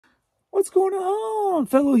What's going on,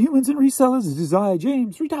 fellow humans and resellers? This is I,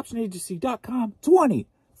 James, ReadOptionAgency.com,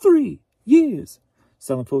 23 years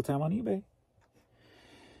selling full-time on eBay.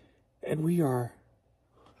 And we are,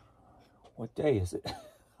 what day is it?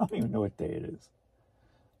 I don't even know what day it is.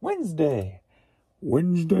 Wednesday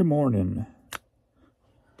morning.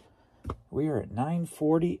 We are at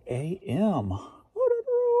 9:40 a.m.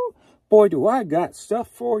 Boy, do I got stuff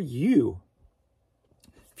for you.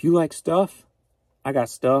 If you like stuff, I got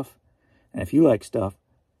stuff. And if you like stuff,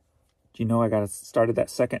 do you know I got started that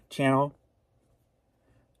second channel?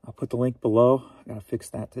 I'll put the link below. I got to fix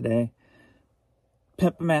that today.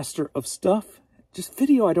 Pimp Master of Stuff. Just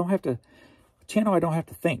video. I don't have to, channel I don't have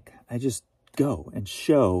to think. I just go and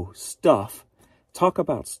show stuff. Talk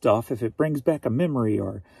about stuff. If it brings back a memory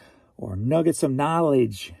or nuggets of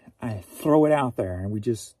knowledge, I throw it out there and we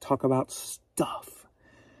just talk about stuff.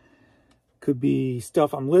 Could be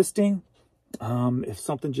stuff I'm listing. If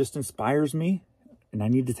something just inspires me and I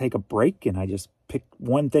need to take a break and I just pick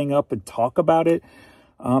one thing up and talk about it,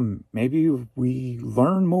 maybe we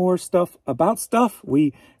learn more stuff about stuff.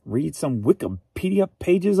 We read some Wikipedia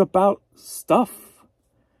pages about stuff.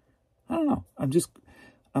 I don't know.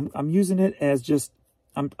 I'm using it as just,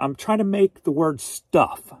 I'm trying to make the word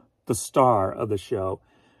stuff the star of the show,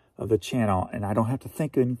 of the channel, and I don't have to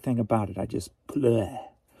think anything about it. I just bleh.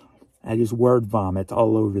 I just word vomit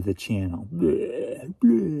all over the channel. Bleh,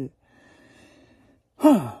 bleh.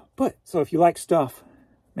 But, so if you like stuff,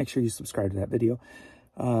 make sure you subscribe to that video.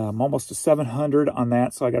 I'm almost to 700 on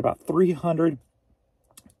that, so I got about 300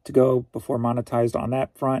 to go before monetized on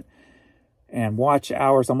that front. And watch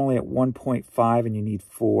hours, I'm only at 1.5 and you need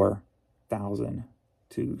 4,000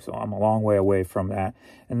 too. So I'm a long way away from that.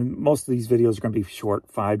 And most of these videos are going to be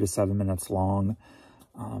short, 5 to 7 minutes long.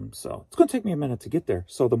 So it's going to take me a minute to get there.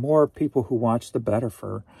 So the more people who watch, the better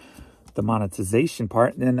for the monetization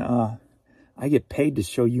part. And then I get paid to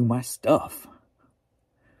show you my stuff.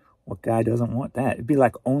 What guy doesn't want that? It'd be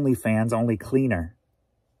like OnlyFans, only cleaner.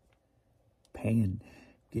 Getting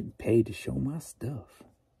paid to show my stuff.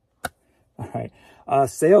 All right.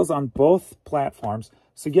 Sales on both platforms.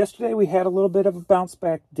 So yesterday we had a little bit of a bounce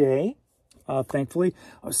back day. Thankfully,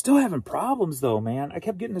 I was still having problems though, man. I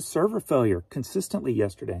kept getting a server failure consistently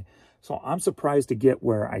yesterday. So I'm surprised to get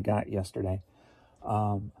where I got yesterday.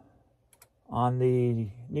 On the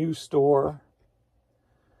new store,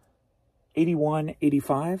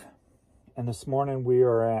 81.85, and this morning we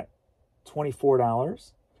are at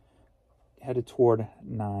 $24, headed toward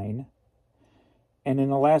 $9. And in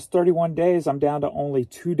the last 31 days, I'm down to only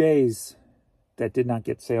 2 days that did not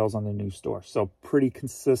get sales on the new store. So pretty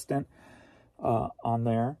consistent on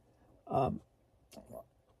there. And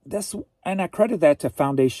I credit that to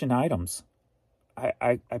foundation items.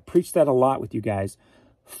 I preach that a lot with you guys.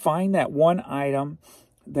 Find that one item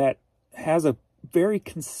that has a very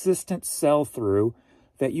consistent sell-through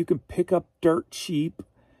that you can pick up dirt cheap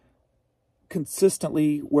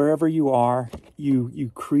consistently wherever you are.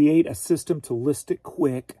 You create a system to list it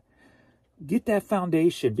quick. Get that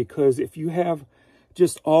foundation, because if you have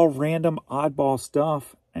just all random oddball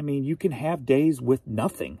stuff, I mean, you can have days with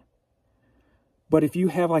nothing. But if you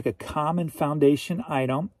have like a common foundation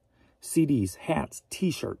item, CDs, hats,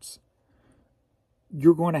 t-shirts,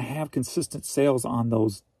 you're going to have consistent sales on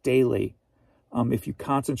those daily if you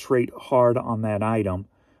concentrate hard on that item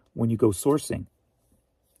when you go sourcing.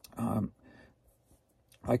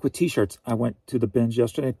 Like with t-shirts, I went to the bins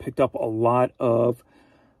yesterday, picked up a lot of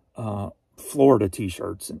Florida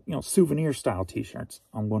t-shirts, and souvenir style t-shirts.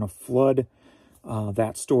 I'm going to flood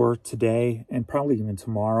that store today and probably even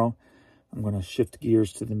tomorrow. I'm going to shift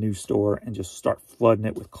gears to the new store and just start flooding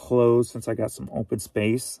it with clothes since I got some open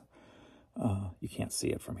space. You can't see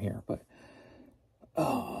it from here, but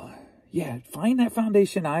yeah, find that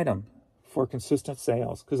foundation item for consistent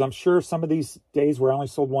sales, because I'm sure some of these days where I only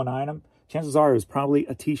sold one item, chances are it was probably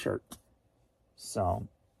a t-shirt. So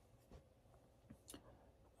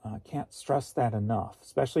I can't stress that enough,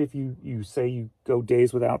 especially if you say you go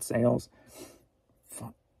days without sales.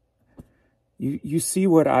 You see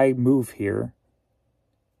what I move here.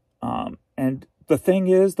 And the thing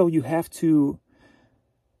is, though, you have to,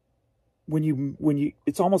 when you,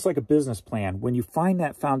 it's almost like a business plan. When you find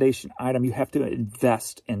that foundation item, you have to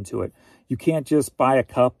invest into it. You can't just buy a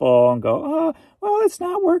couple and go, oh, well, it's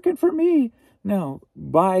not working for me. No,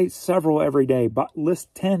 buy several every day.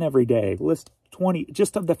 List 10 every day. List 20,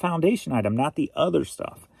 just of the foundation item, not the other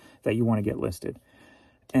stuff that you want to get listed.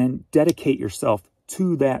 And dedicate yourself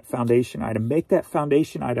to that foundation item. Make that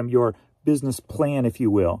foundation item your business plan, if you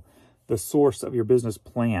will, the source of your business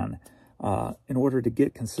plan in order to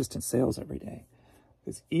get consistent sales every day.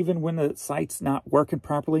 Because even when the site's not working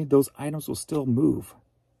properly, those items will still move.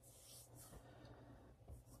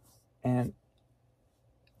 And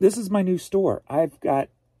this is my new store. I've got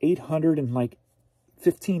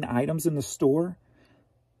 815 items in the store.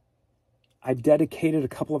 I've dedicated a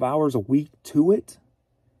couple of hours a week to it.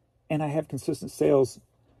 And I have consistent sales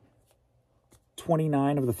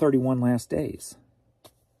 29 of the 31 last days.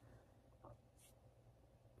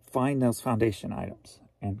 Find those foundation items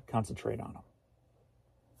and concentrate on them.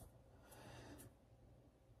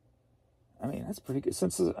 I mean, that's pretty good.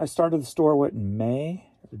 Since I started the store, what, in May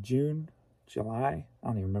or June, July? I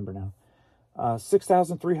don't even remember now.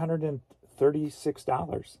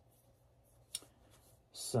 $6,336.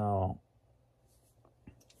 So, all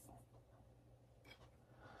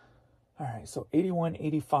right. So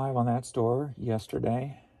 $81.85 on that store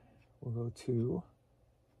yesterday. We'll go to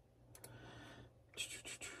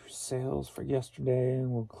sales for yesterday,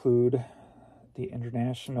 and we'll include the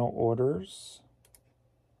international orders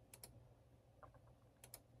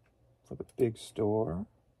for the big store.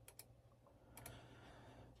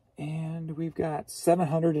 And we've got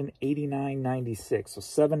 $789.96, so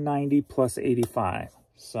 $790 plus 85,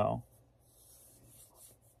 so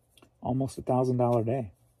almost $1,000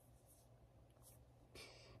 day.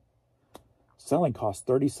 Selling cost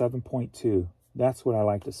 $37.2. That's what I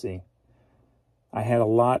like to see. I had a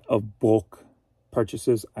lot of bulk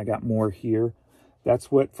purchases. I got more here.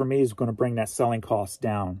 That's what, for me, is going to bring that selling cost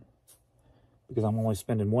down, because I'm only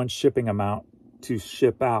spending one shipping amount to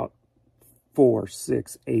ship out 4,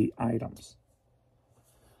 6, 8 items.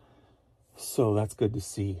 So that's good to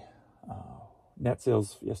see. Net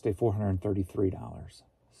sales yesterday, $433.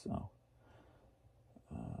 So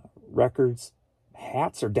records,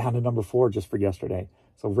 hats are down to number 4 just for yesterday.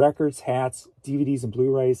 So records, hats, DVDs and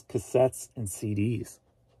Blu-rays, cassettes, and CDs.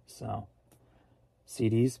 So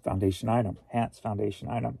CDs, foundation item. Hats, foundation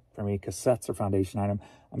item. For me, cassettes are foundation item.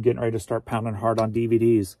 I'm getting ready to start pounding hard on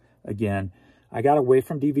DVDs again. I got away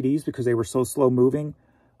from DVDs because they were so slow moving,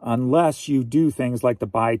 unless you do things like the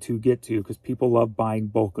buy two, get two, because people love buying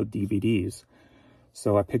bulk of DVDs.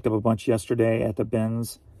 So I picked up a bunch yesterday at the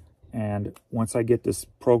bins, and once I get this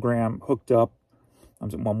program hooked up,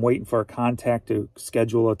 I'm waiting for a contact to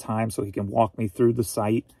schedule a time so he can walk me through the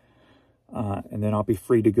site, and then I'll be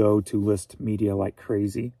free to go to list media like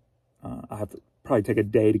crazy. I have to probably take a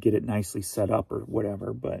day to get it nicely set up or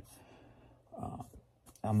whatever, but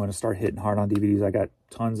I'm going to start hitting hard on DVDs. I got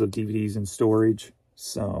tons of DVDs in storage,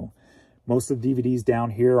 so most of the DVDs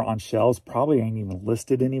down here on shelves probably ain't even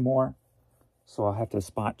listed anymore, so I'll have to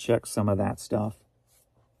spot check some of that stuff.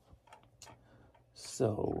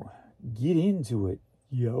 So get into it,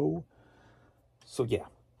 yo. So yeah.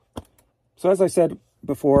 So as I said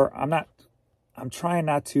before, I'm trying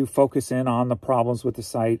not to focus in on the problems with the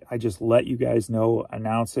site. I just let you guys know,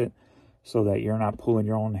 announce it, so that you're not pulling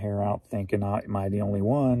your own hair out thinking, am I the only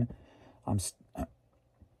one?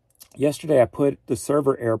 Yesterday I put the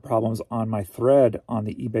server error problems on my thread on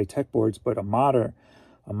the eBay tech boards, but a mod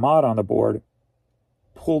on the board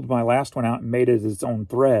pulled my last one out and made it its own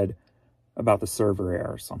thread about the server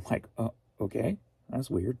error. So I'm like, oh, okay,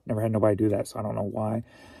 that's weird. Never had nobody do that, so I don't know why.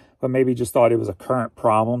 But maybe just thought it was a current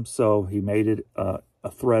problem, so he made it a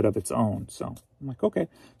thread of its own. So I'm like, okay.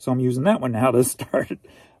 So I'm using that one now to start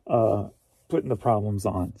putting the problems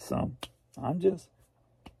on. So I'm just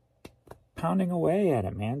pounding away at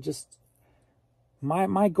it, man. Just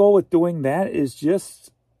my goal with doing that is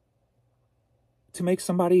just to make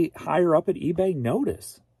somebody higher up at eBay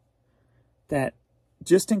notice that,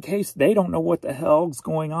 just in case they don't know what the hell's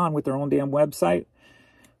going on with their own damn website,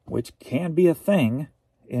 which can be a thing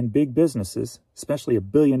in big businesses, especially a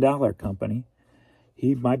billion-dollar company.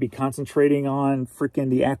 He might be concentrating on freaking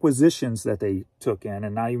the acquisitions that they took in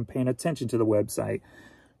and not even paying attention to the website,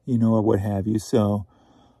 you know, or what have you. So,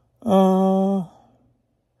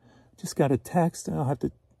 just got a text. I'll have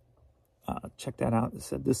to check that out. It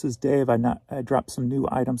said, "This is Dave. I dropped some new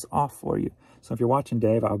items off for you." So if you're watching,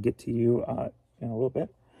 Dave, I'll get to you in a little bit.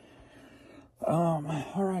 All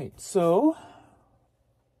right. So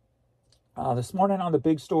this morning on the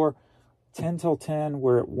big store, 10 till 10,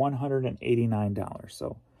 we're at $189.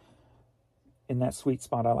 So in that sweet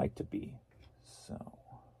spot I like to be. So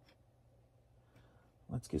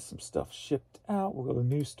let's get some stuff shipped out. We'll go to the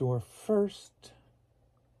new store first.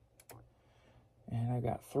 And I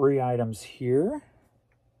got 3 items here.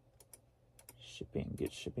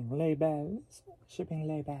 Get shipping labels. Shipping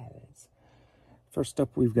labels. First up,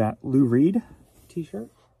 we've got Lou Reed t-shirt.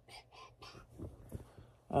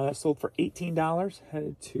 Sold for $18.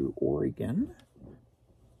 Headed to Oregon.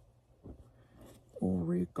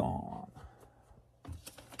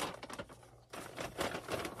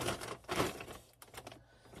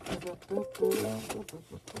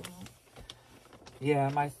 Yeah,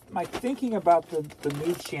 my thinking about the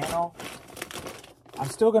new channel, I'm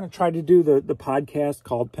still going to try to do the podcast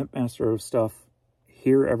called Pimp Master of Stuff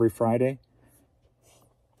here every Friday.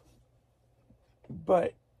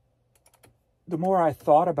 But the more I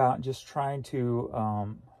thought about just trying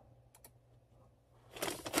to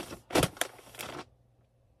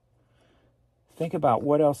think about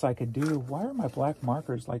what else I could do. Why are my black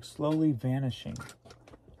markers like slowly vanishing?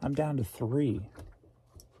 I'm down to 3.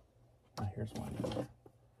 Oh, here's one.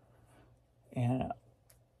 And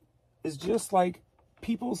it's just like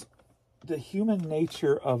the human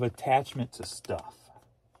nature of attachment to stuff.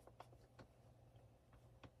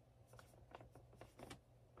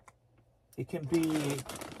 It can be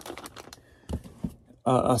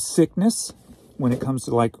a sickness when it comes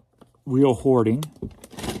to like real hoarding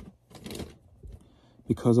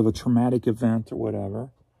because of a traumatic event or whatever.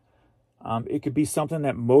 It could be something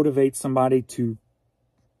that motivates somebody to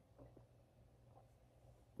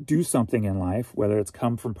do something in life, whether it's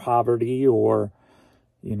come from poverty or,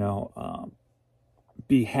 you know,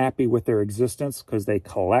 be happy with their existence because they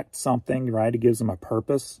collect something, right? It gives them a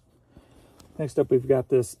purpose. Next up, we've got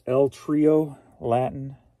this El Trio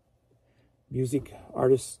Latin music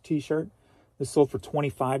artist t-shirt. This sold for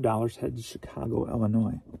 $25, headed to Chicago,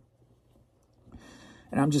 Illinois.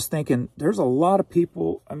 And I'm just thinking, there's a lot of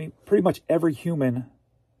people, I mean, pretty much every human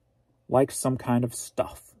likes some kind of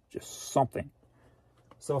stuff, just something.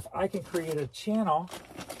 So if I can create a channel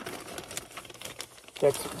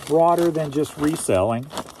that's broader than just reselling,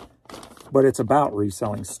 but it's about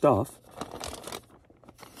reselling stuff,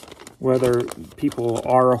 whether people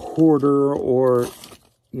are a hoarder or,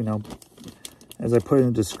 you know, as I put in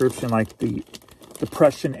the description, like the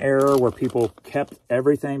Depression era where people kept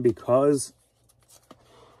everything because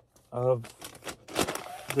of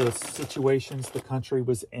the situations the country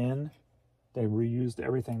was in. They reused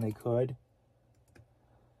everything they could.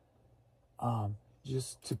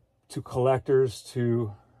 Just to collectors,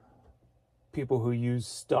 to people who use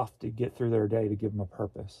stuff to get through their day to give them a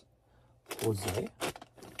purpose. Jose.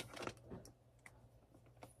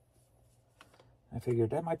 I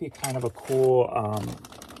figured that might be kind of a cool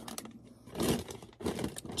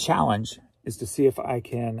challenge, is to see if I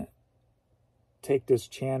can take this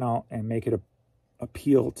channel and make it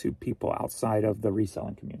appeal to people outside of the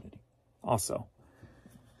reselling community also.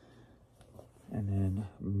 And then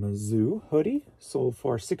Mizzou hoodie sold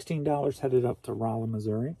for $16, headed up to Rolla,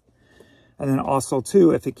 Missouri. And then also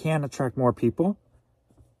too, if it can attract more people,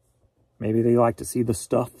 maybe they like to see the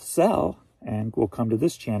stuff sell and will come to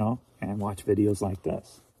this channel and watch videos like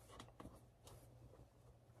this.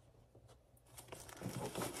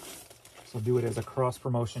 So do it as a cross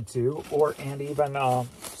promotion too, and even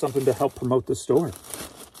something to help promote the store.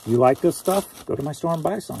 You like this stuff? Go to my store and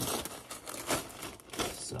buy some.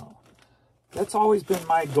 So that's always been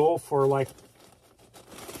my goal for like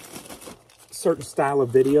certain style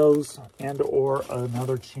of videos and or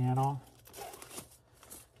another channel,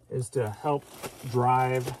 is to help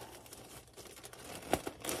drive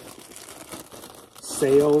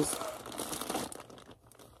sales,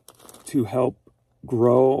 to help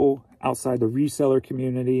grow outside the reseller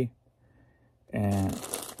community, and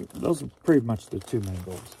those are pretty much the two main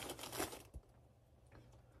goals.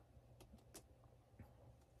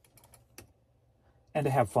 And to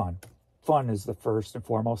have fun. Fun is the first and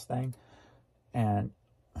foremost thing. And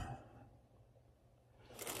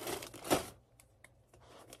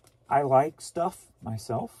I like stuff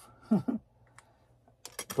myself.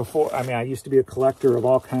 Before, I mean, I used to be a collector of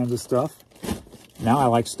all kinds of stuff. Now I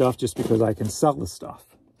like stuff just because I can sell the stuff.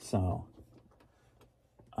 So,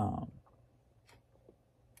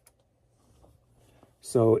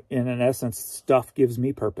 in an essence, stuff gives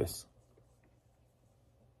me purpose.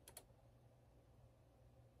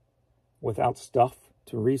 Without stuff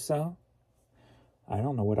to resell, I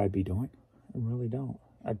don't know what I'd be doing. I really don't.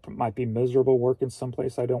 I might be miserable working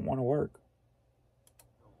someplace I don't want to work.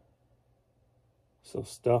 So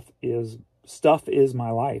stuff is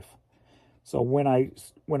my life. So when I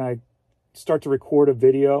start to record a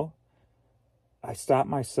video, I stop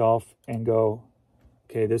myself and go,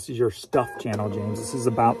 okay, this is your stuff channel, James. This is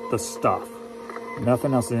about the stuff.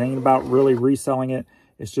 Nothing else. It ain't about really reselling it.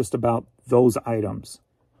 It's just about those items.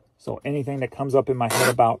 So anything that comes up in my head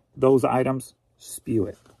about those items, spew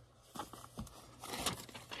it.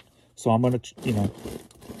 So I'm going to, you know,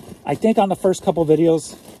 I think on the first couple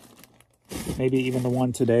videos, maybe even the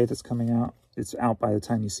one today that's coming out, it's out by the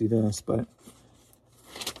time you see this, but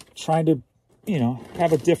trying to, you know,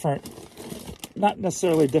 have a different, not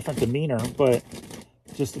necessarily a different demeanor, but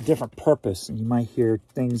just a different purpose. And you might hear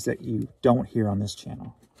things that you don't hear on this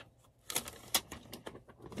channel.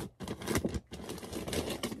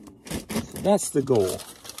 that's the goal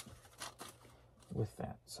with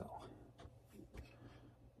that. So,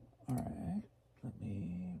 all right, let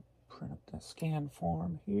me print up that scan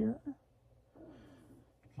form here.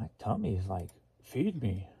 My tummy is like, feed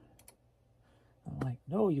me. I'm like,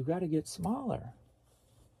 no, you got to get smaller.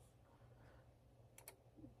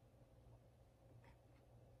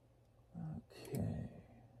 Okay.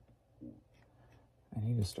 I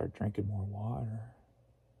need to start drinking more water.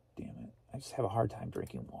 Damn it. I just have a hard time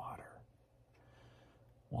drinking water.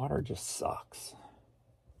 Water just sucks.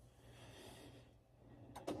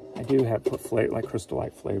 I do have put like Crystal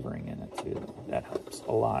Light flavoring in it too. That helps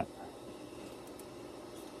a lot.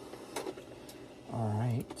 All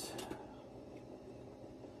right.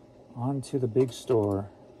 On to the big store.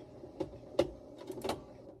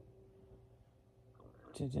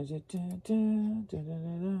 How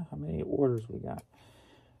many orders we got?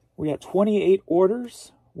 We got 28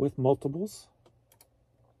 orders with multiples.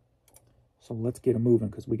 So let's get them moving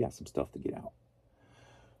because we got some stuff to get out.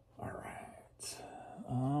 All right.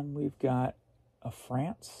 We've got a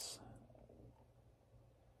France.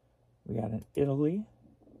 We got an Italy.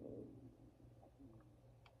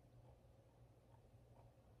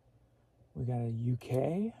 We got a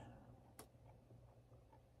UK.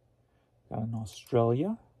 Got an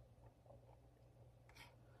Australia.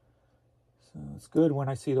 So it's good when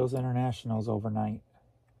I see those internationals overnight.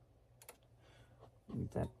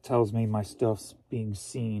 That tells me my stuff's being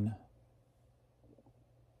seen.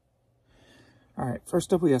 All right,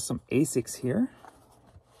 first up we have some Asics here.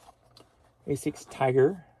 Asics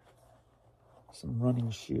Tiger. Some running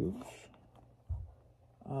shoes.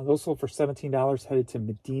 Those sold for $17, headed to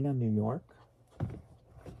Medina, New York.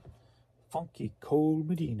 Funky cold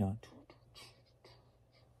Medina.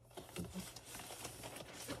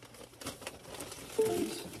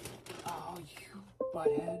 Oh, you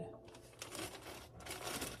butthead.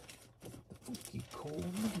 The funky cold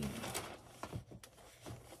Medina.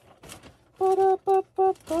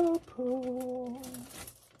 Ba-da-ba-ba-ba-ba.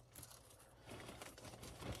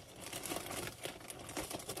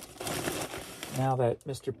 Now that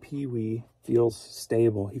Mr. Pee-wee feels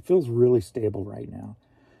stable, he feels really stable right now.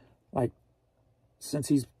 Like, since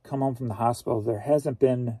he's come home from the hospital, there hasn't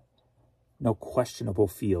been no questionable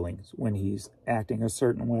feelings when he's acting a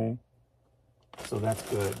certain way. So that's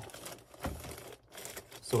good.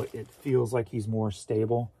 So it feels like he's more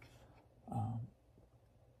stable.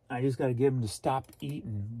 I just got to get him to stop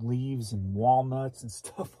eating leaves and walnuts and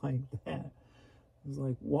stuff like that. He's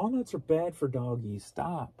like, walnuts are bad for doggies.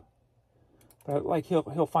 Stop. But like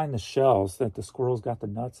he'll find the shells that the squirrels got the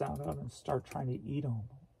nuts out of and start trying to eat them.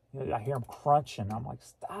 I hear him crunching. I'm like,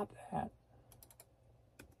 stop that.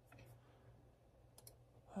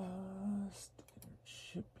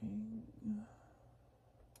 Shipping.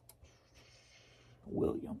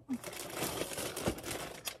 William.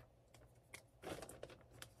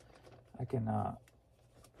 I can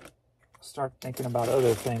start thinking about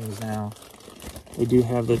other things now. They do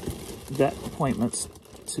have that appointments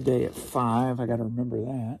today at 5. I got to remember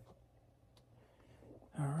that.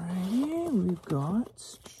 Alrighty, we've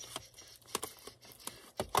got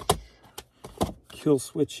Kill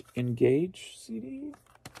Switch Engage CD.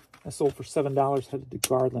 That sold for $7, headed to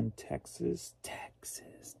Garland, Texas.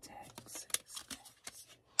 Texas.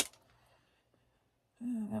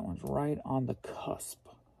 That one's right on the cusp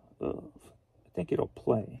of, I think it'll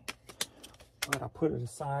play. But I'll put it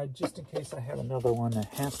aside just in case I have another one that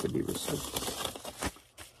has to be researched.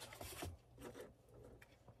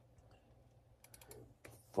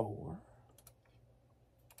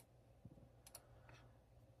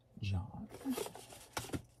 John.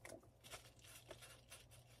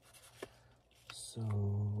 So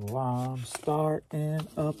I'm starting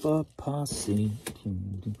up a posse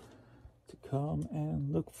to come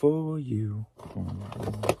and look for you.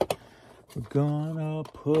 We're gonna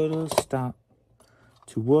put a stop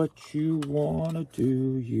to what you wanna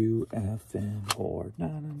do, you effing whore. Na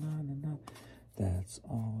na na na na. That's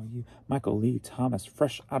all you. Michael Lee Thomas,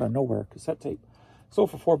 Fresh Out of Nowhere cassette tape.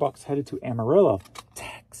 Sold for $4, headed to Amarillo,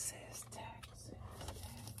 Texas.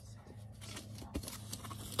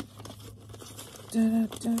 Da,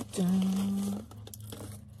 da, da.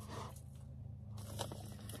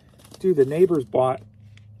 Dude, the neighbors bought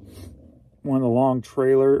one of the long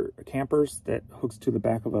trailer campers that hooks to the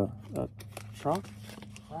back of a truck,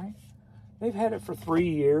 right? They've had it for 3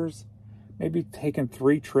 years, maybe taken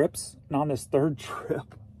 3 trips, and on this 3rd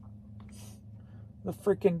trip, the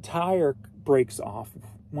freaking tire breaks off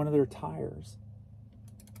one of their tires.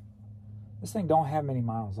 This thing don't have many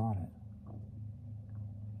miles on it.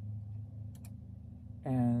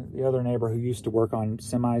 and the other neighbor who used to work on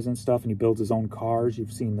semis and stuff, and he builds his own cars.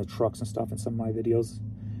 You've seen the trucks and stuff in some of my videos.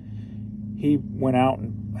 He went out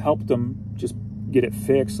and helped them just get it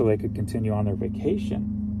fixed so they could continue on their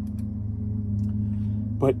vacation.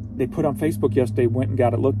 But they put on Facebook yesterday, went and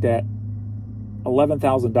got it looked at,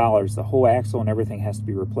 $11,000. The whole axle and everything has to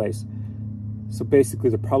be replaced. So basically,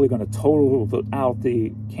 they're probably going to total out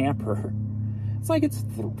the camper. It's like it's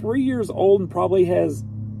 3 years old and probably has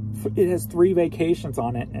 3 vacations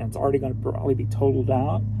on it, and it's already going to probably be totaled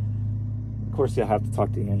out. Of course, you'll have to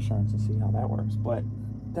talk to the insurance and see how that works, but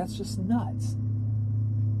that's just nuts.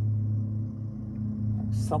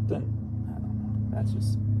 Something, I don't know, that's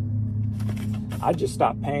just, I'd just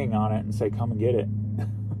stop paying on it and say, come and get it.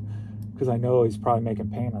 Because I know he's probably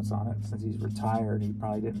making payments on it since he's retired. He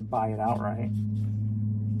probably didn't buy it outright.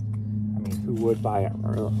 I mean, who would buy it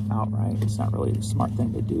outright? It's not really the smart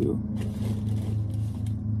thing to do.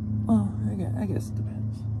 Well, I guess it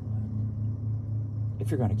depends.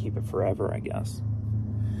 If you're going to keep it forever, I guess.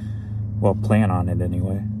 Well, plan on it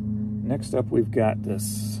anyway. Next up, we've got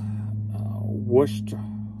this whoosh,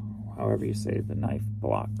 however you say the knife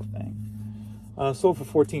block thing. Sold for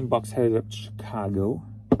 14 bucks, headed up to Chicago.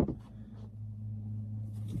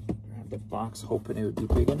 Grab the box, hoping it would be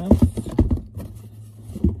big enough.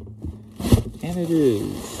 And it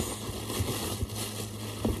is.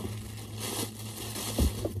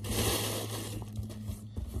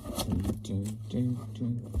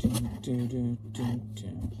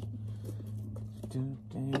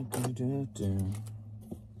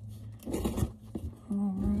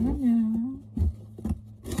 Alright now.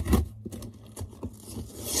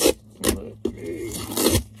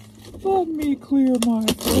 Let me clear my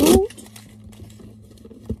throat.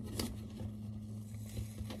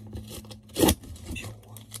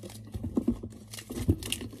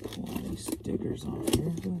 Pull all these stickers off here.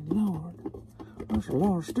 Good Lord. That's a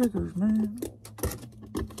lot of stickers, man.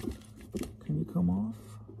 Can you come off?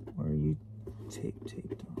 Or are you taped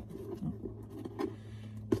on? No.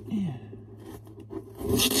 Yeah.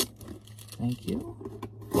 Thank you.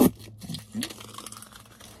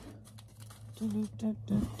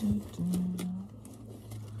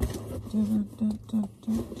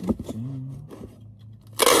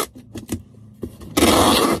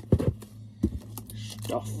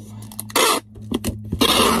 Stuff.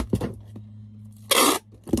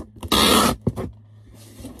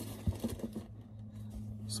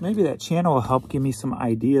 So maybe that channel will help give me some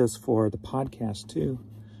ideas for the podcast too.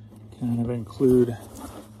 Kind of include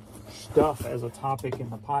stuff as a topic in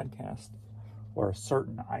the podcast, or a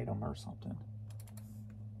certain item or something.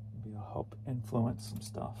 Maybe it'll help influence some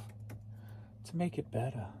stuff to make it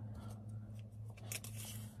better.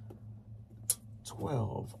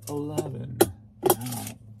 12, 11,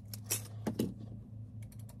 9.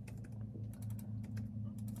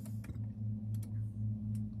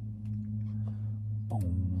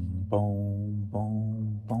 Boom, boom,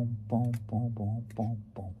 boom, boom, boom, boom, boom, boom,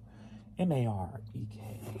 boom. M-A-R-E-K.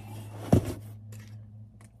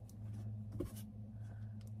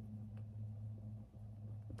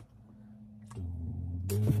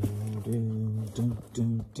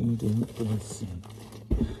 Listen,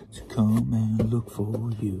 to come and look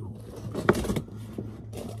for you.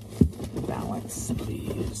 Balance,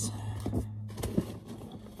 please.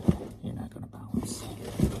 You're not going to balance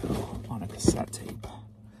on a cassette tape,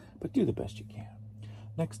 but do the best you can.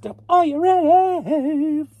 Next up, are you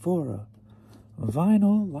ready for a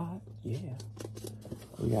vinyl lot? Yeah.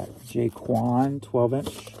 We got Jaquan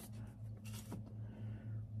 12-inch.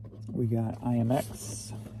 We got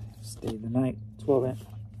IMX Stay the Night 12-inch.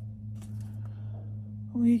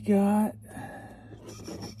 We got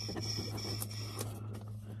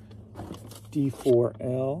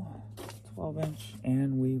D4L 12-inch,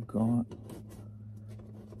 and we've got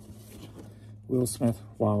Will Smith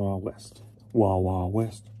Wild Wild West. Wild Wild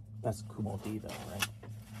West. That's Kumo D though, right?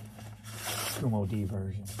 Kumo D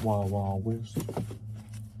version. Wild Wild West.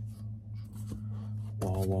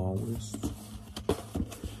 Wild Wild West.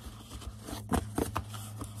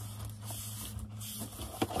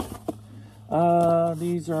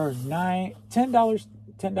 These are $10, $10,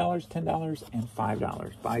 $10, and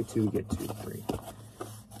 $5. Buy 2, get 2 free.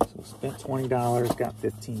 So spent $20, got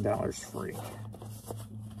 $15 free.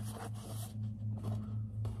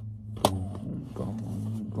 Boom, boom,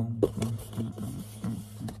 boom, boom, boom, boom.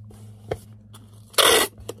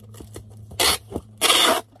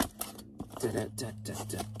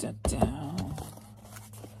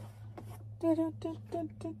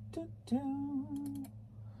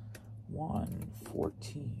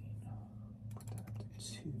 114. Put that up to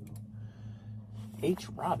 2. H.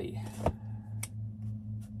 Robbie.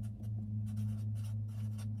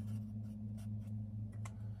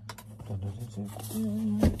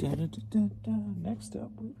 Next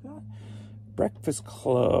up, we've got Breakfast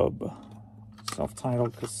Club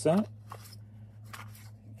self-titled cassette.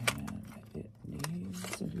 And it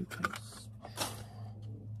needs a new case.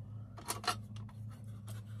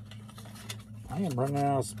 I am running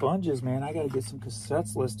out of sponges, man. I gotta get some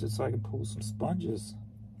cassettes listed so I can pull some sponges.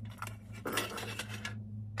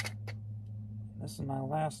 This is my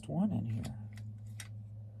last one in here.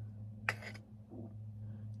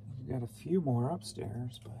 We've got a few more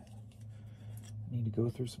upstairs, but I need to go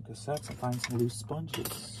through some cassettes and find some loose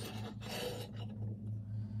sponges.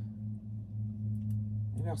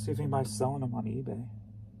 Maybe I'll see if anybody's selling them on eBay.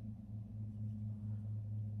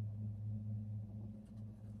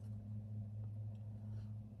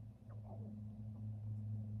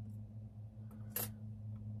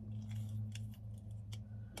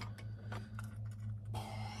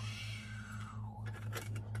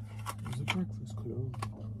 Breakfast Club.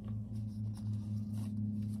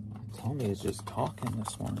 Tommy is just talking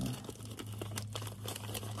this morning.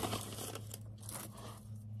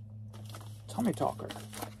 Tommy talker.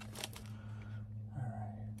 All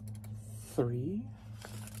right. 3.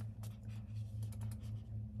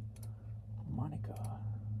 Monica.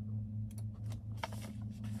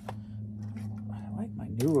 I like my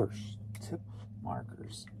newer tip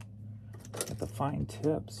markers. Got the fine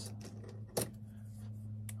tips.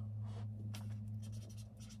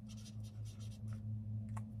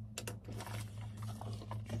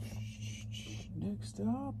 Next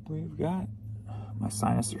up, we've got, my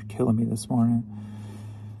sinuses are killing me this morning.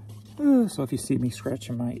 So if you see me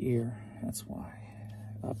scratching my ear, that's why.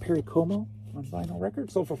 Perry Como on vinyl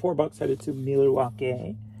record, sold for $4, headed to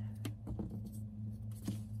Milwaukee.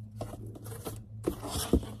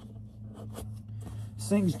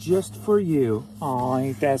 Sings just for you. Oh,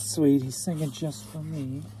 ain't that sweet? He's singing just for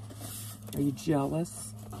me. Are you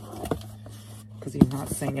jealous? Because he's not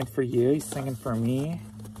singing for you, he's singing for me.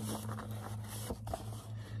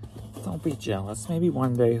 Don't be jealous. Maybe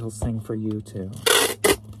one day he'll sing for you too.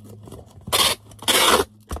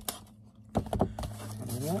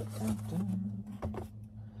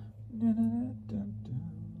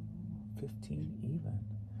 15 even.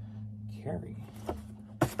 Carrie.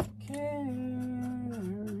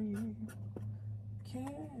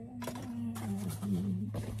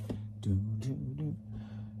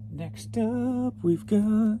 Next up, we've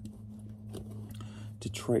got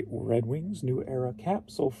Detroit Red Wings New Era cap,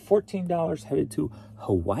 sold $14, headed to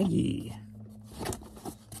Hawaii.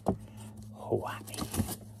 Hawaii.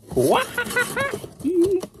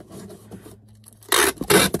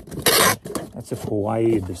 That's if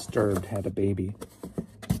Hawaii Disturbed had a baby.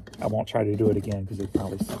 I won't try to do it again because it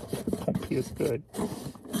probably won't be as good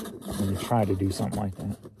when you try to do something like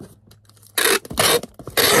that.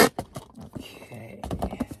 Okay.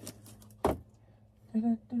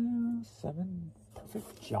 7.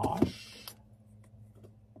 Perfect Josh.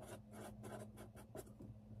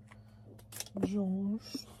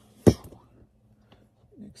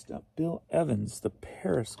 Next up, Bill Evans, the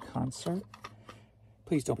Paris concert.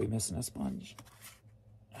 Please don't be missing a sponge.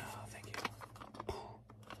 Oh, thank you.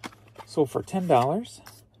 Sold for $10.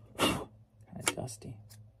 Kind of dusty.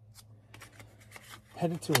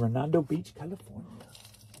 Headed to Redondo Beach, California.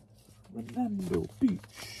 Redondo Beach,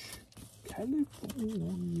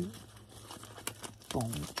 California.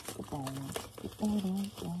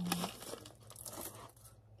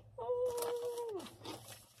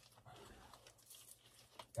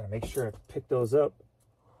 Gotta make sure I pick those up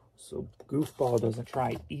so Goofball doesn't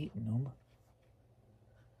try eating them.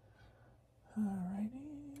 Alrighty.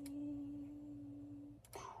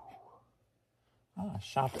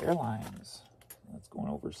 Shop Airlines. That's going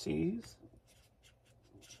overseas.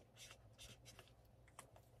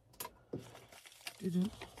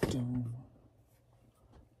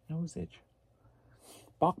 Nose itch.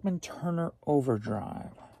 Bachman Turner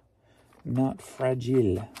Overdrive. Not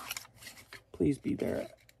fragile. Please be there.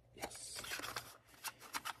 Yes.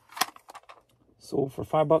 Sold for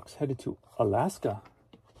 $5, headed to Alaska.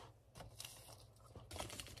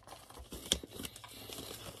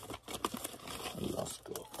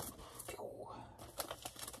 Alaska.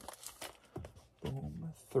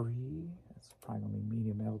 Boom. 3. That's probably going to be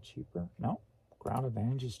medium L cheaper. No. Ground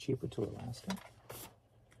Advantage is cheaper to Alaska.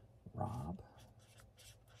 Rob.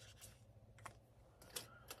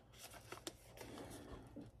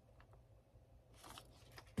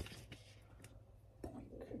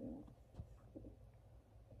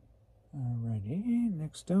 Alrighty,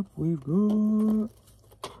 next up we've got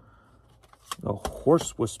the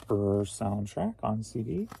Horse Whisperer soundtrack on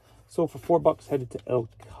CD. So for $4, headed to El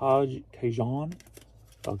Cajon,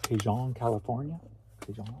 California.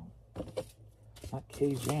 Cajon. Not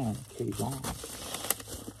Cajun, Cajun.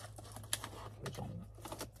 Cajun.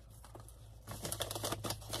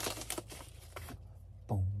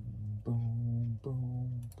 Boom, boom,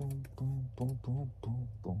 boom, boom, boom, boom, boom, boom,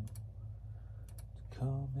 boom.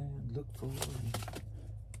 Come and look for me,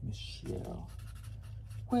 Michelle.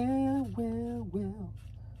 Well, well, well,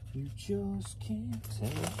 you just can't tell.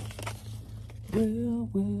 Well,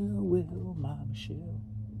 well, well, my Michelle.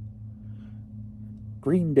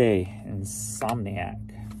 Green Day, Insomniac.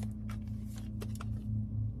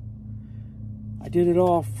 I did it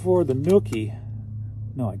all for the nookie.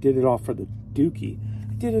 No, I did it all for the dookie.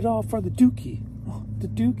 I did it all for the dookie. Oh, the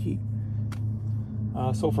dookie.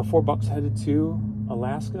 So for $4, headed to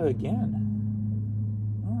Alaska again.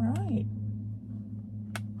 All right.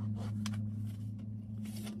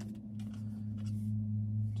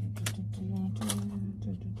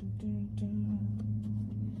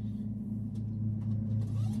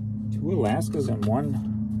 Two Alaskas in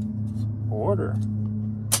one order.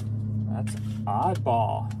 That's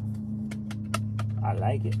oddball. I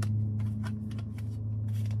like it.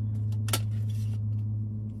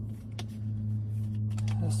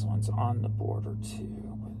 This one's on the border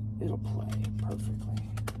too, but it'll play perfectly.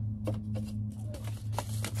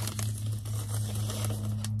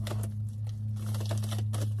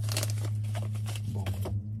 Boom,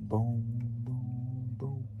 boom, boom,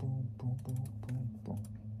 boom, boom, boom, boom, boom, boom.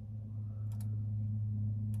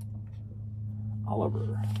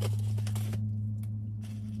 Oliver.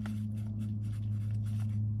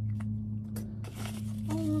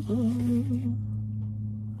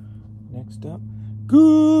 Next up,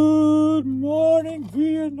 Good Morning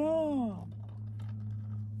Vietnam.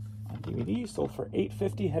 On DVD, sold for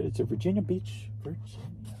 $8.50, headed to Virginia Beach,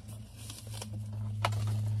 Virginia.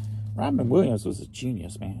 Robin Williams was a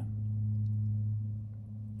genius, man.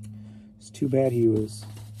 It's too bad he was.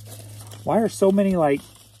 Why are so many like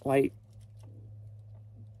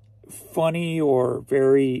funny or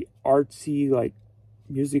very artsy, like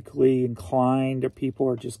musically inclined, or people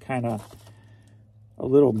are just kind of a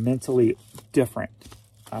little mentally different?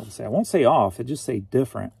 I would say, I won't say off, I just say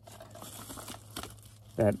different.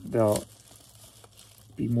 That they'll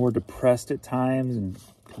be more depressed at times and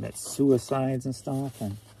commit suicides and stuff.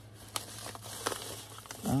 And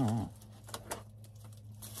I don't know.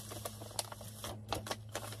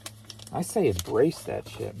 I say embrace that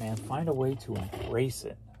shit, man. Find a way to embrace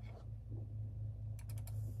it.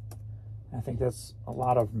 I think that's a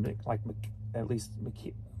lot of, like, at least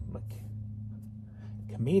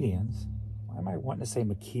comedians. Why am I wanting to say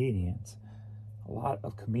comedians? A lot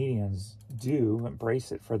of comedians do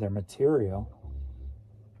embrace it for their material,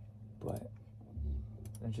 but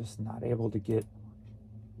they're just not able to get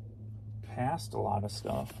past a lot of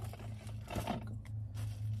stuff.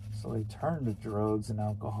 So they turn to drugs and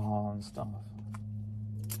alcohol and stuff.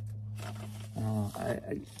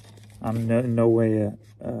 I'm no way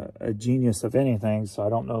a genius of anything, so I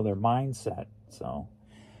don't know their mindset. So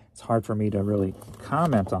it's hard for me to really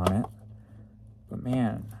comment on it. But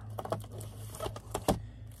man,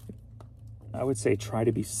 I would say try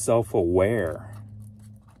to be self-aware.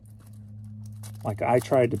 Like I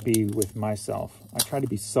try to be with myself. I try to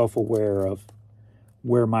be self-aware of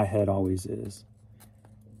where my head always is.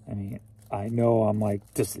 I mean, I know I'm like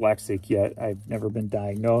dyslexic, yet I've never been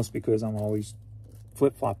diagnosed because I'm always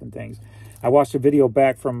flip-flopping things. I watched a video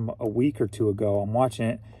back from a week or two ago. I'm watching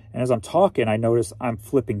it, and as I'm talking, I notice I'm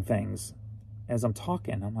flipping things. As I'm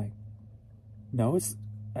talking, I'm like, no,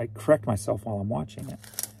 I correct myself while I'm watching it.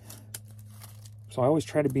 So I always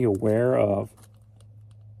try to be aware of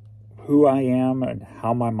who I am and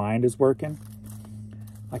how my mind is working.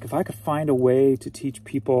 Like if I could find a way to teach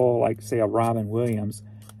people, like say a Robin Williams,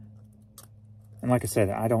 and like I said,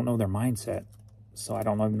 I don't know their mindset, so I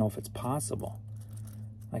don't even know if it's possible.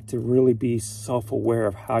 Like to really be self-aware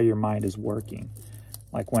of how your mind is working.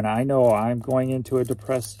 Like when I know I'm going into a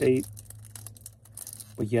depressed state,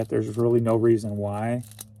 but yet there's really no reason why,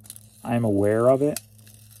 I'm aware of it.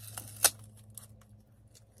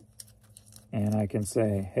 And I can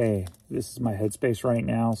say, hey, this is my headspace right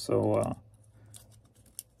now, so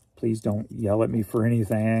please don't yell at me for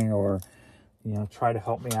anything, or, you know, try to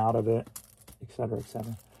help me out of it, etc.,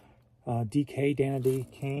 etc. DK, Dana D.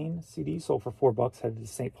 Kane CD, sold for $4, headed to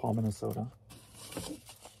St. Paul, Minnesota.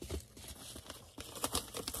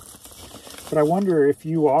 But I wonder if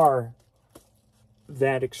you are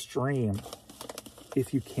that extreme,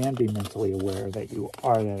 if you can be mentally aware that you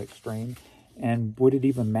are that extreme, and would it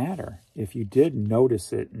even matter if you did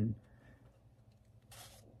notice it and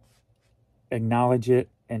acknowledge it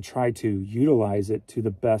and try to utilize it to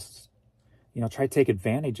the best, you know, try to take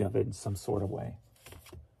advantage of it in some sort of way.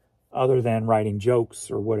 other than writing jokes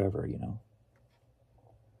or whatever, you know.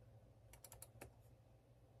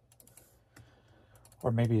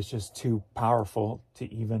 Or maybe it's just too powerful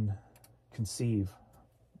to even conceive,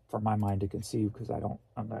 for my mind to conceive, because I don't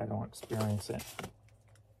experience it.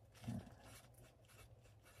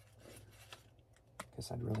 I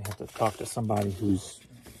guess I'd really have to talk to somebody who's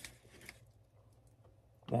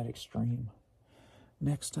that extreme.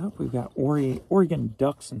 Next up, we've got Oregon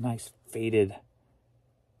Ducks, a nice faded,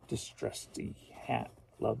 distressy hat.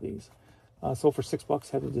 Love these. Sold for $6,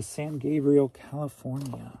 headed to San Gabriel,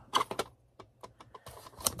 California.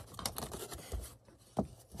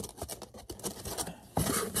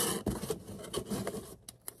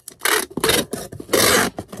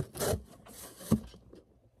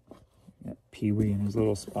 Pee-wee in his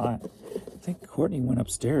little spot. I think Courtney went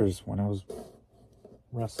upstairs when I was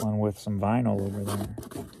wrestling with some vinyl over there.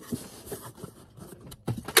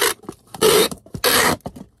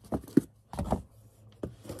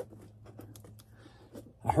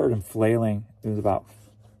 I heard him flailing. It was about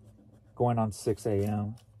going on 6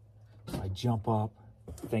 a.m. So I jump up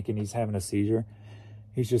thinking he's having a seizure.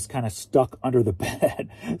 He's just kind of stuck under the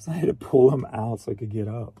bed. So I had to pull him out so I could get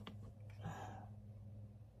up.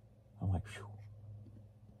 I'm like, phew.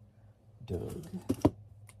 Doug.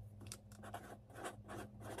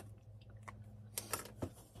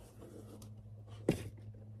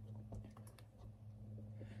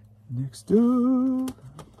 Next up,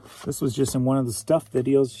 this was just in one of the stuff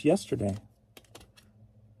videos yesterday.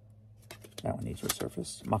 That one needs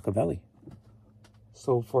resurfaced. Machiavelli.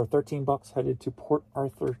 Sold for $13, headed to Port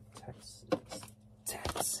Arthur, Texas.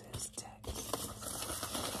 Texas.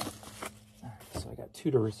 All right, so I got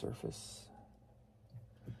 2 to resurface.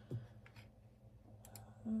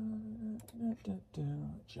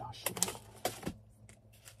 Joshua.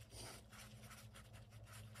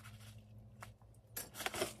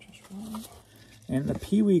 And the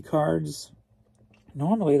Pee-wee cards,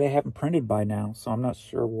 normally they have them printed by now, so I'm not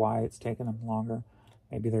sure why it's taking them longer.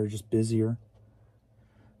 Maybe they're just busier.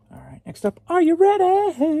 All right, next up, are you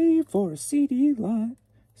ready for a CD lot?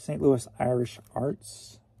 St. Louis Irish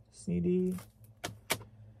Arts CD.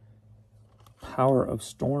 Power of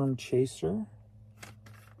Storm Chaser.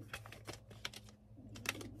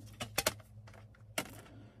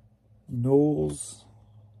 Knowles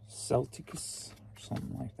Celticus, or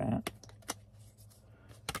something like that.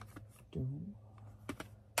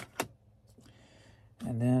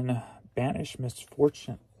 And then Banish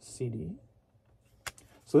Misfortune CD.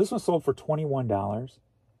 So this one sold for $21.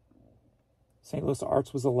 St. Louis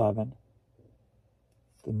Arts was $11.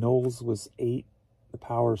 The Knowles was $8. The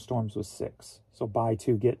Power of Storms was $6. So buy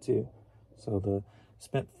 2, get 2. So the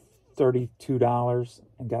spent $32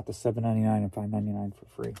 and got the $7.99 and $5.99 for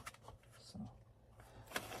free. So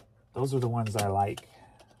those are the ones I like.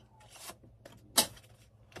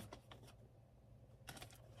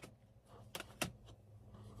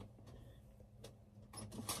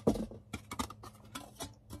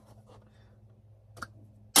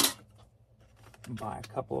 Buy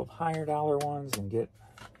a couple of higher dollar ones and get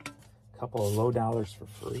a couple of low dollars for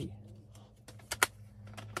free.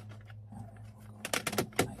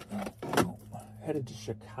 Headed to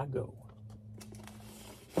Chicago.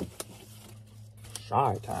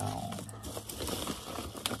 Chi-Town.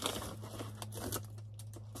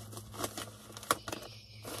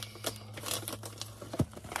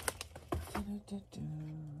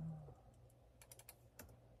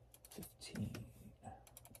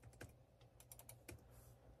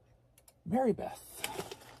 Mary Beth.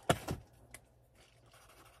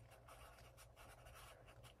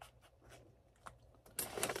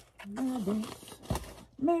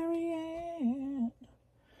 Marianne.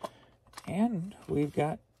 And we've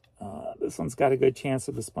got, this one's got a good chance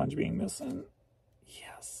of the sponge being missing.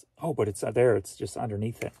 Yes. Oh, but it's there. It's just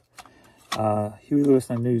underneath it. Huey Lewis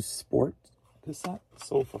and the News Sport cassette.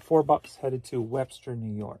 Sold for $4, headed to Webster,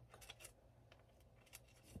 New York.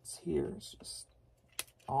 It's here. It's just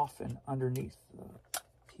off and underneath the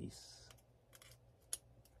piece.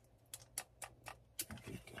 There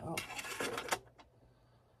we go.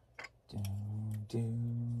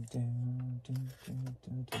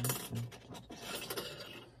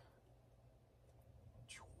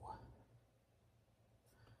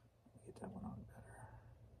 Get that one on better.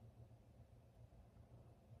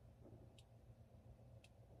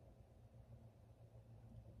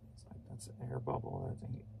 It's like that's an air bubble. I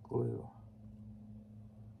think glue.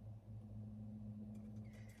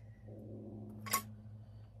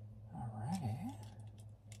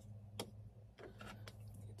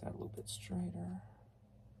 That a little bit straighter.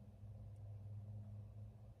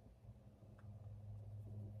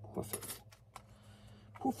 Perfect.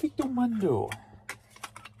 Perfecto Mundo.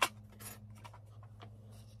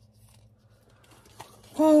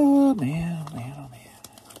 Oh man, oh man, oh man.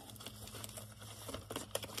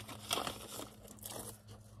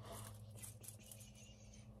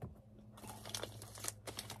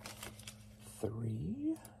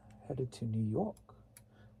 Three, headed to New York.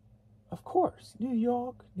 Of course, New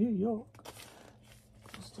York, New York.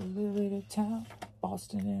 Just a little bit of town,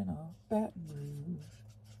 Boston and a Baton Rouge.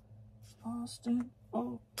 Austin,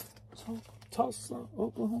 oh, Tulsa,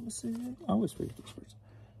 Oklahoma City. I always forget these words.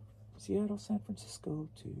 Seattle, San Francisco,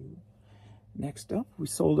 too. Next up, we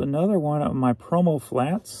sold another one of my promo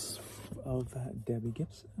flats of Debbie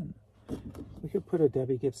Gibson. We could put a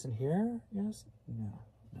Debbie Gibson here, yes? No,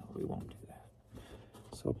 we won't do that.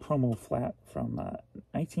 So a promo flat from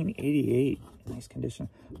 1988, nice condition.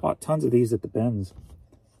 Bought tons of these at the bins.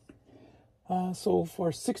 Sold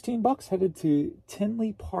for 16 bucks, headed to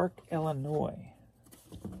Tinley Park, Illinois.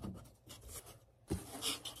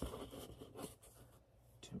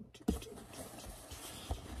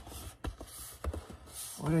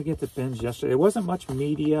 Why did I get the bins yesterday? There wasn't much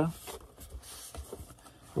media.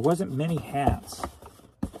 There wasn't many hats.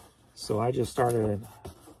 So I just started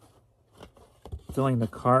filling the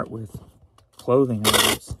cart with clothing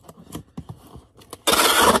items.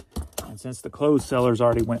 And since the clothes sellers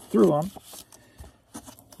already went through them,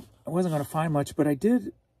 I wasn't going to find much, but I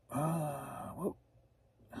did, well,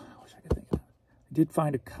 I wish I could think of it. I did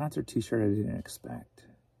find a concert t-shirt I didn't expect.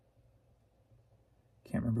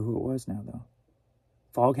 Can't remember who it was now, though.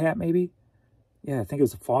 Fog Hat, maybe? Yeah, I think it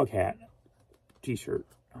was a Fog Hat t-shirt.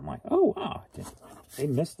 I'm like, oh, wow, they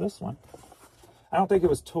missed this one. I don't think it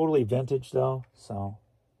was totally vintage, though, so.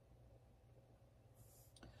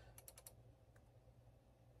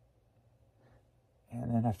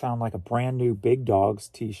 And then I found like a brand new Big Dogs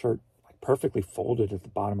t-shirt, like perfectly folded at the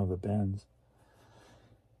bottom of the bins.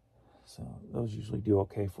 So those usually do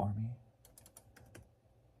okay for me.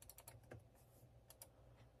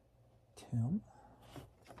 Tim.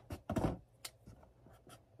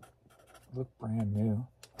 Look brand new.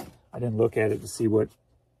 I didn't look at it to see what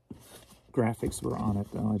graphics were on it,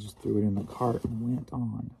 though. I just threw it in the cart and went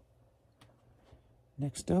on.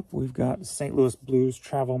 Next up, we've got the St. Louis Blues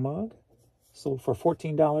travel mug. Sold for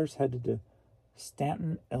 $14, headed to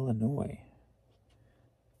Stanton, Illinois.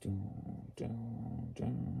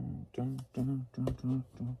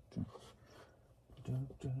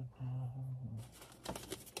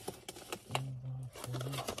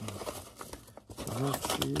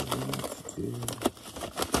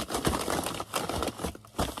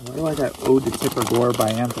 Why do I got Ode to Tipper Gore by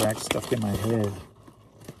Anthrax stuck in my head?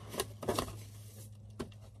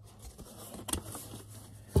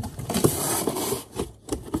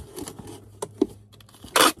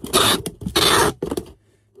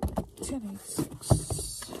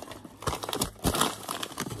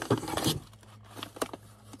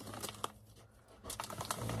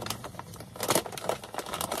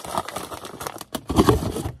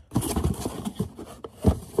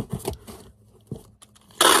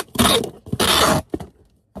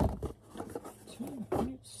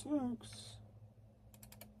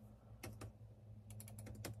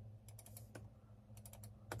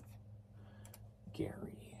 Gary.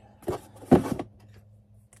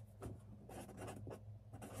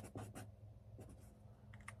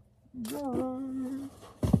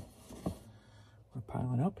 We're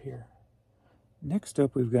piling up here. Next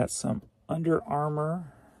up, we've got some Under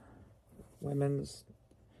Armour women's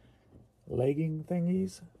legging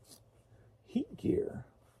thingies. Heat gear.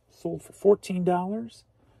 Sold for $14.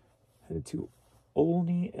 Headed to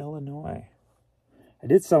Olney, Illinois. I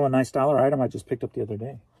did sell a nice dollar item I just picked up the other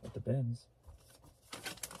day at the bins.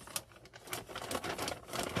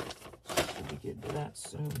 Let me get to that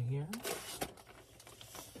soon here.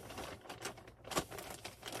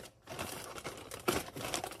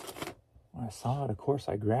 When I saw it, of course,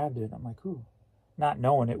 I grabbed it. I'm like, ooh. Not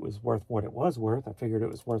knowing it was worth what it was worth. I figured it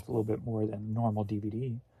was worth a little bit more than normal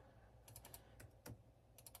DVD.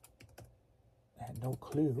 I had no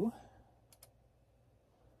clue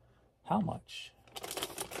how much.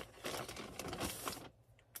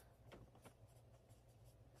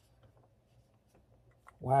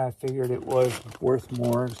 Why I figured it was worth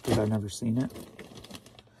more is because I've never seen it.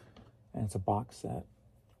 And it's a box set.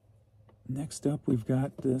 Next up, we've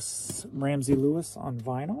got this Ramsey Lewis on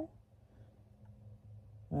vinyl.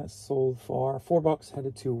 That's sold for $4,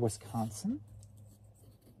 headed to Wisconsin.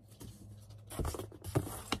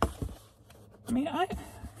 I mean,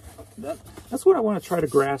 that's what I want to try to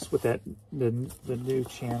grasp with that the new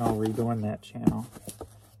channel, redoing that channel.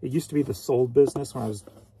 It used to be the sold business when I was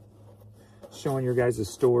showing your guys the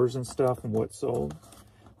stores and stuff and what sold.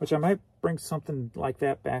 which I might bring something like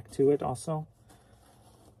that back to it also.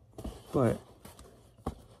 But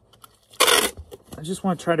I just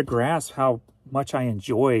want to try to grasp how much I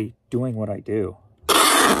enjoy doing what I do.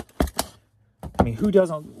 I mean, who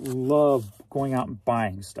doesn't love going out and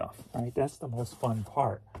buying stuff, right? That's the most fun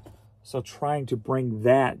part. So trying to bring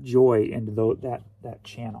that joy into that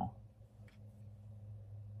channel.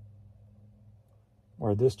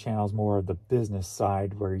 Where this channel is more of the business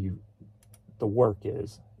side where the work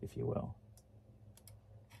is, if you will.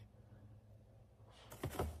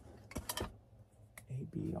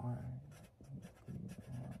 ABR.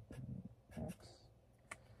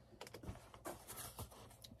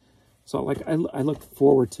 So like I look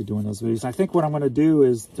forward to doing those videos. I think what I'm going to do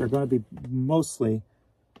is they're going to be mostly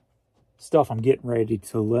stuff I'm getting ready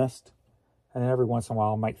to list. And then every once in a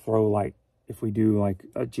while I might throw, like, if we do like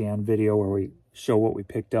a Jan video where we show what we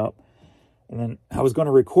picked up. And then I was going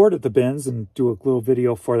to record at the bins and do a little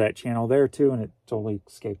video for that channel there too, and it totally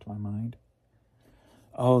escaped my mind.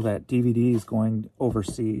 Oh, that DVD is going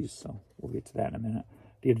overseas, so we'll get to that in a minute.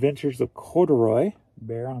 The Adventures of Corduroy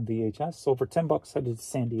Bear on VHS, sold for $10, headed to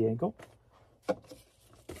San Diego.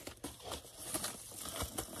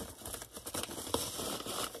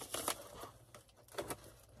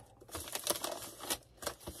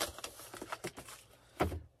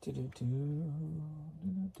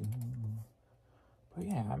 But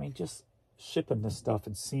yeah, I mean, just shipping this stuff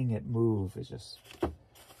and seeing it move is just,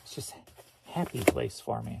 it's just a happy place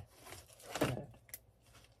for me. Fred.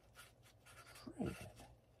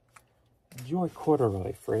 Enjoy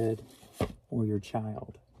corduroy, Fred, or your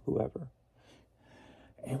child, whoever.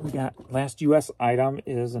 And we got, last U.S. item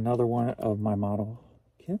is another one of my model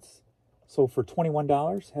kits. Sold for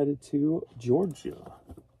 $21, headed to Georgia.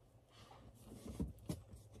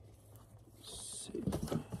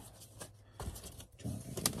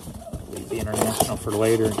 Leave the international for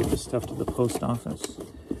later and get this stuff to the post office.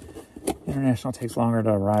 International takes longer to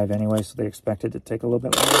arrive anyway, so they expect it to take a little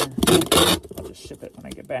bit longer. I'll just ship it when I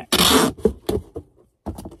get back.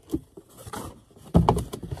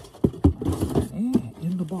 And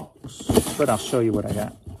in the box. But I'll show you what I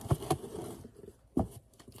got.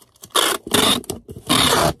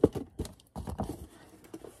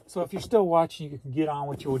 So if you're still watching, you can get on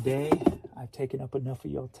with your day. I've taken up enough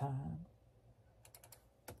of your time.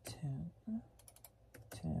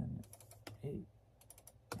 10, 8,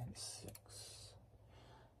 and 6.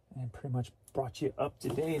 And pretty much brought you up to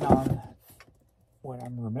date on what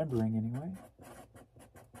I'm remembering anyway.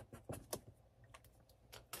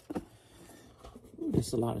 Ooh,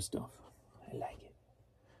 there's a lot of stuff. I like it.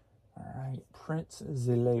 Alright, Prince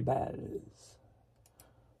the Labels.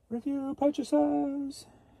 Review purchases.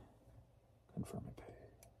 Confirm and pay.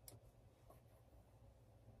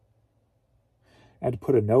 I had to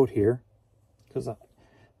put a note here because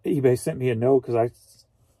eBay sent me a note because I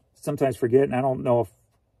sometimes forget, and I don't know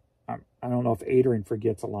if Adrian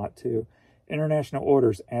forgets a lot too. International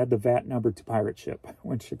orders, add the VAT number to pirate ship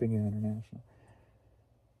when shipping in international.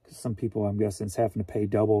 Because some people, I'm guessing, is having to pay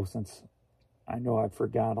double since I know I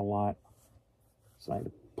forgot a lot. So I had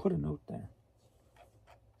to put a note there.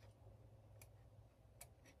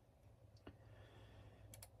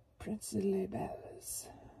 Prince of Labels.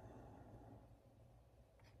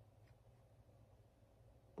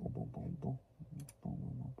 Boom, boom, boom, boom. Boom,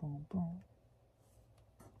 boom, boom, boom.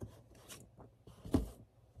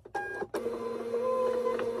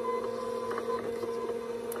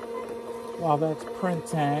 While that's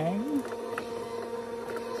printing,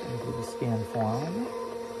 into the scan form.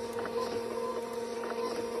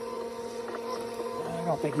 I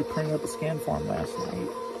don't think he printed up a scan form last night.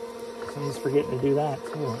 So he's forgetting to do that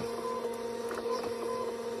too.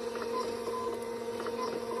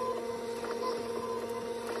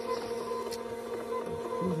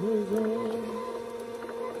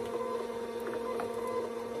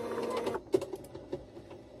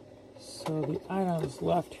 So the items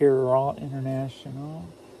left here are all international,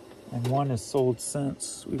 and one is sold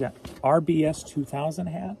since. We got RBS 2000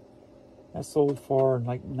 hat. That sold for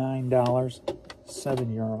like $9,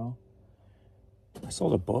 €7. I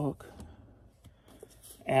sold a book.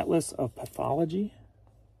 Atlas of Pathology.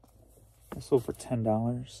 That sold for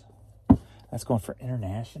 $10. That's going for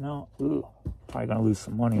international. Ooh, probably gonna lose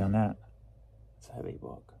some money on that. It's a heavy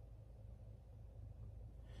book.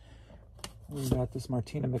 We got this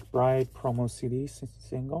Martina McBride promo CD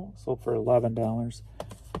single, sold for $11.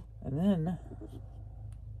 And then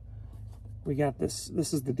we got this.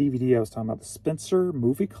 This is the DVD I was talking about, the Spencer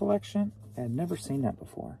movie collection. I had never seen that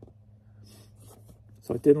before.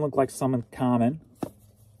 So it didn't look like something common.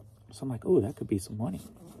 So I'm like, oh, that could be some money.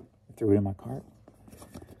 I threw it in my cart.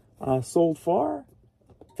 Sold for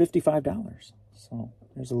 $55. So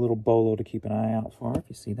there's a little bolo to keep an eye out for if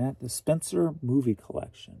you see that. The Spencer Movie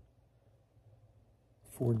Collection.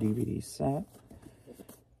 4 DVD set.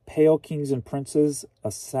 Pale Kings and Princes,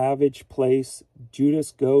 A Savage Place,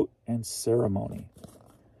 Judas Goat, and Ceremony.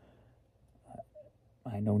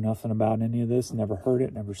 I know nothing about any of this. Never heard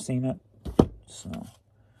it, never seen it. So,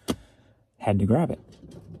 had to grab it.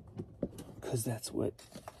 Because that's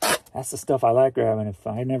the stuff I like grabbing. If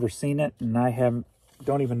I never seen it and I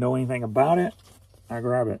don't even know anything about it, I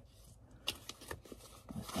grab it.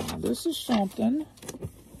 This is something.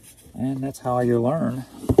 And that's how you learn.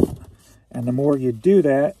 And the more you do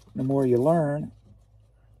that, the more you learn,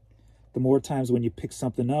 the more times when you pick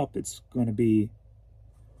something up, it's going to be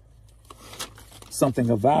something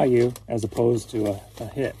of value as opposed to a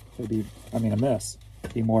hit. It'd be, I mean, a miss.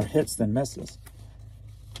 It'd be more hits than misses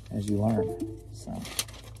as you learn. So,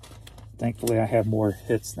 thankfully, I have more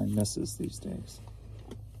hits than misses these days.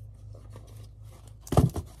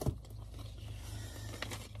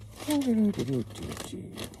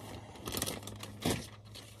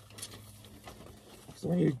 So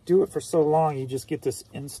when you do it for so long, you just get this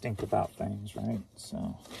instinct about things, right?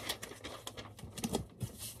 So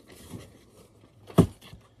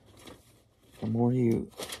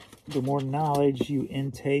the more knowledge you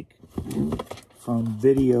intake from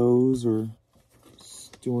videos or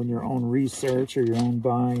doing your own research or your own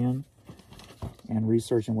buy-in and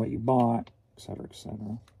researching what you bought, etc.,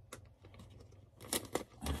 etc.,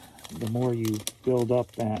 the more you build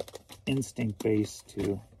up that instinct base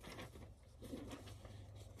to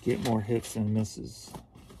get more hits and misses.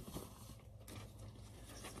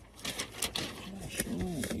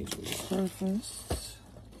 These were surfaced.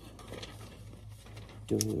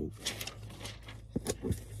 Doug.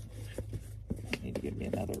 I need to get me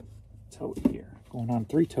another tote here. Going on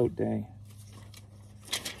 3-tote day.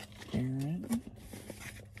 Aaron.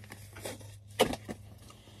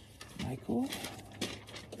 Michael.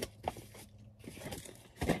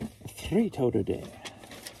 3-toter day.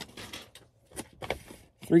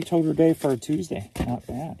 3-toter day for a Tuesday. Not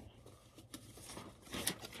bad.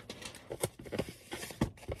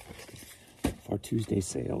 For Tuesday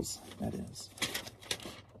sales, that is.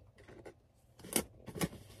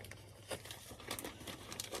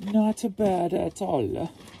 Not bad at all.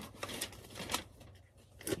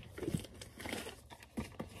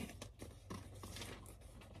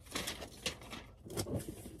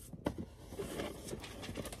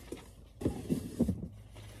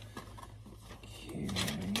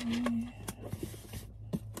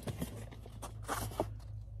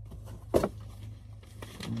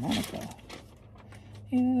 Monica.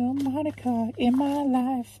 Monica in my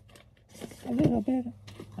life. A little bit.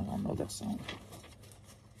 I don't know that song.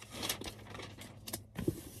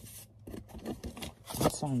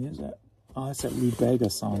 What song is that? Oh, that's that Lou Bega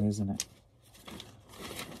song, isn't it?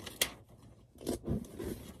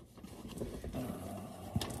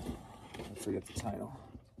 I forget the title.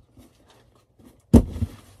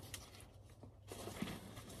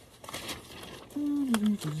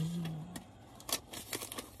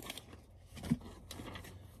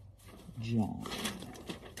 John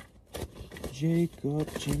Jacob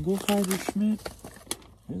Jingleheimer Schmidt.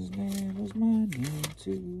 His name was my name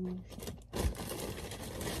too.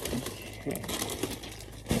 Okay.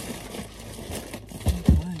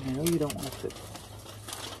 I know you don't want to.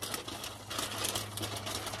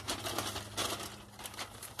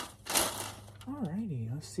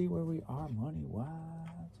 Alrighty, let's see where we are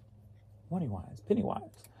money-wise. Money-wise,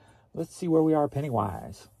 penny-wise. Let's see where we are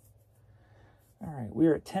penny-wise. Alright,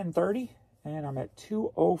 we're at 10:30 and I'm at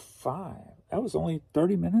 2:05. That was only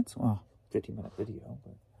 30 minutes. Well, 50-minute video,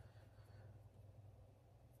 but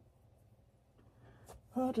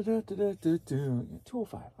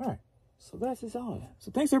 2:05. All right, so that's all.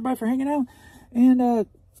 So thanks everybody for hanging out, and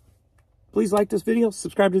please like this video,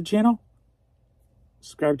 subscribe to the channel,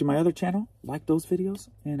 subscribe to my other channel, like those videos,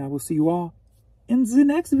 and I will see you all in the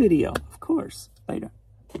next video, of course. Later.